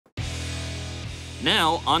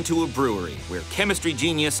Now, onto a brewery, where chemistry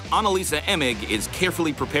genius Annalisa Emig is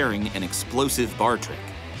carefully preparing an explosive bar trick.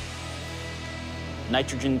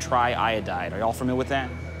 Nitrogen triiodide. Are y'all familiar with that?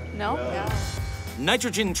 No? Yeah.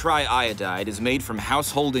 Nitrogen triiodide is made from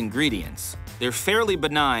household ingredients. They're fairly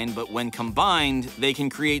benign, but when combined, they can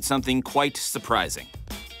create something quite surprising.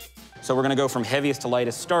 So we're gonna go from heaviest to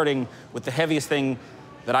lightest, starting with the heaviest thing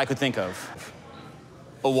that I could think of,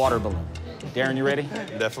 a water balloon. Darren, you ready?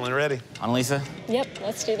 Definitely ready. Annalisa? Yep,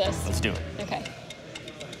 let's do this. Let's do it. Okay.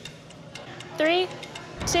 3,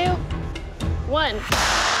 2, 1.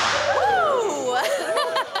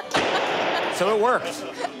 So it worked.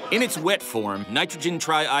 In its wet form, nitrogen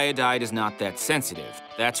triiodide is not that sensitive.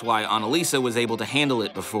 That's why Annalisa was able to handle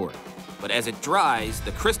it before. But as it dries,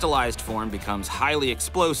 the crystallized form becomes highly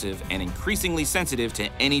explosive and increasingly sensitive to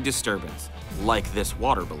any disturbance, like this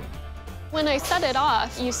water balloon. When I set it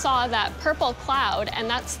off, you saw that purple cloud, and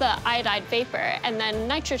that's the iodide vapor, and then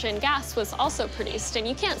nitrogen gas was also produced, and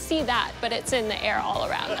you can't see that, but it's in the air all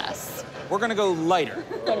around us. We're gonna go lighter.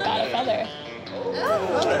 What about a feather?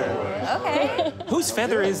 Oh, okay. Whose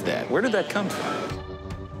feather is that? Where did that come from?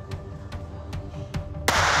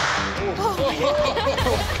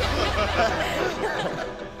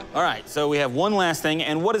 All right, so we have one last thing,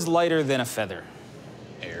 and what is lighter than a feather?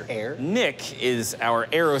 Air. Nick is our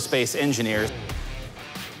aerospace engineer.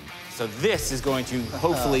 So this is going to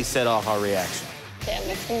hopefully set off our reaction. Damn,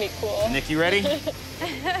 it's gonna be cool. Nick, you ready?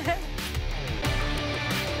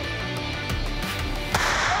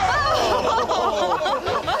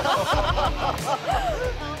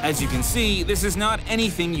 As you can see, this is not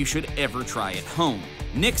anything you should ever try at home.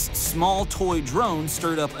 Nick's small toy drone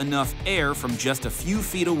stirred up enough air from just a few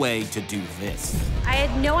feet away to do this. I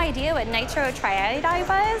had no idea what nitrotriiodide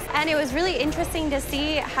was, and it was really interesting to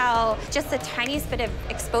see how just the tiniest bit of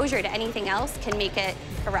exposure to anything else can make it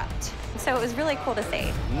erupt. So it was really cool to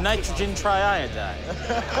see. Nitrogen triiodide.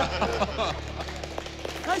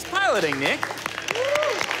 Nice piloting, Nick.